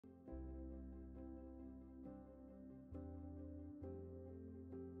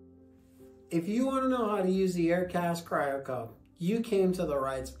If you want to know how to use the Aircast Cryo Cup, you came to the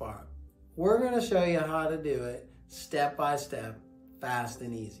right spot. We're going to show you how to do it step by step, fast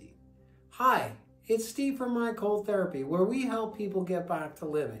and easy. Hi, it's Steve from My Cold Therapy, where we help people get back to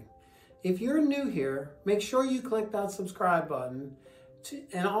living. If you're new here, make sure you click that subscribe button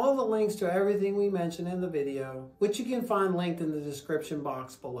and all the links to everything we mentioned in the video, which you can find linked in the description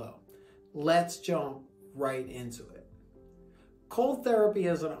box below. Let's jump right into it. Cold therapy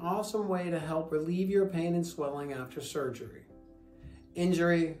is an awesome way to help relieve your pain and swelling after surgery,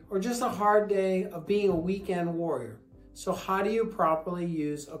 injury, or just a hard day of being a weekend warrior. So how do you properly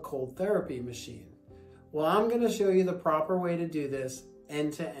use a cold therapy machine? Well, I'm going to show you the proper way to do this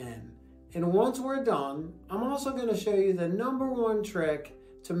end to end. And once we're done, I'm also going to show you the #1 trick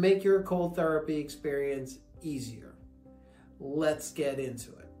to make your cold therapy experience easier. Let's get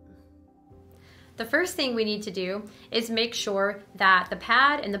into it. The first thing we need to do is make sure that the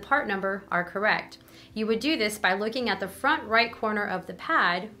pad and the part number are correct. You would do this by looking at the front right corner of the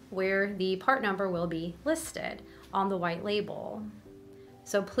pad where the part number will be listed on the white label.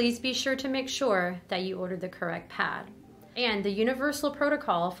 So please be sure to make sure that you ordered the correct pad. And the universal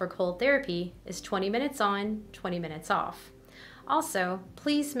protocol for cold therapy is 20 minutes on, 20 minutes off. Also,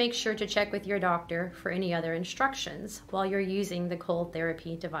 please make sure to check with your doctor for any other instructions while you're using the cold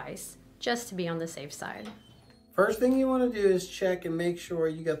therapy device, just to be on the safe side. First thing you want to do is check and make sure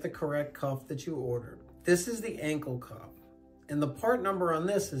you got the correct cuff that you ordered. This is the ankle cuff, and the part number on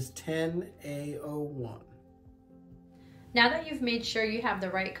this is 10A01. Now that you've made sure you have the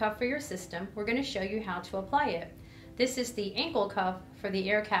right cuff for your system, we're going to show you how to apply it. This is the ankle cuff for the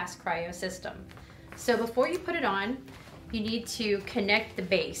Aircast Cryo system. So before you put it on, you need to connect the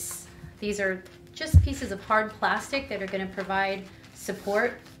base. These are just pieces of hard plastic that are going to provide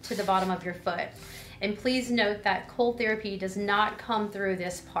support to the bottom of your foot. And please note that cold therapy does not come through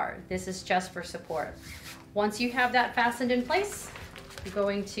this part. This is just for support. Once you have that fastened in place, you're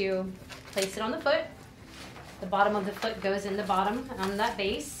going to place it on the foot. The bottom of the foot goes in the bottom on that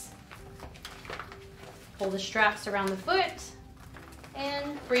base. Pull the straps around the foot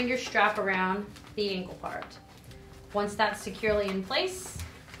and bring your strap around the ankle part. Once that's securely in place,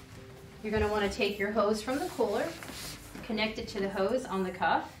 you're going to want to take your hose from the cooler, connect it to the hose on the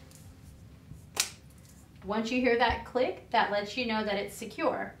cuff. Once you hear that click, that lets you know that it's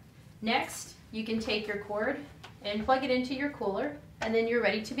secure. Next, you can take your cord and plug it into your cooler, and then you're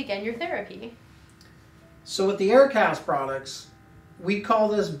ready to begin your therapy. So with the Aircast products, we call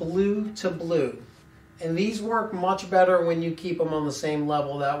this blue to blue. And these work much better when you keep them on the same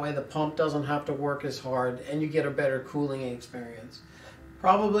level. That way the pump doesn't have to work as hard and you get a better cooling experience.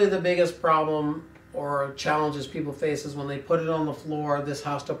 Probably the biggest problem or challenges people face is when they put it on the floor, this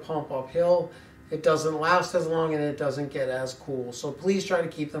has to pump uphill. It doesn't last as long and it doesn't get as cool. So please try to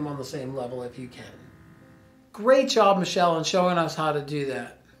keep them on the same level if you can. Great job, Michelle, in showing us how to do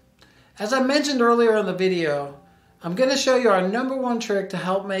that. As I mentioned earlier in the video, I'm going to show you our #1 trick to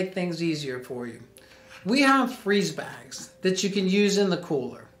help make things easier for you. We have freeze bags that you can use in the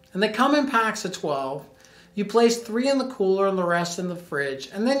cooler, and they come in packs of 12. You place 3 in the cooler and the rest in the fridge,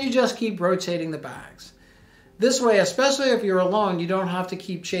 and then you just keep rotating the bags. This way, especially if you're alone, you don't have to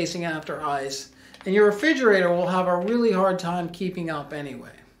keep chasing after ice, and your refrigerator will have a really hard time keeping up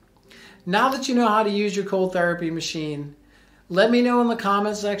anyway. Now that you know how to use your cold therapy machine, let me know in the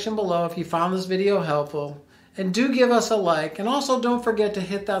comment section below if you found this video helpful, and do give us a like, and also don't forget to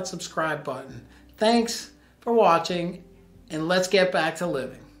hit that subscribe button. Thanks for watching, and let's get back to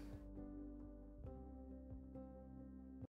living.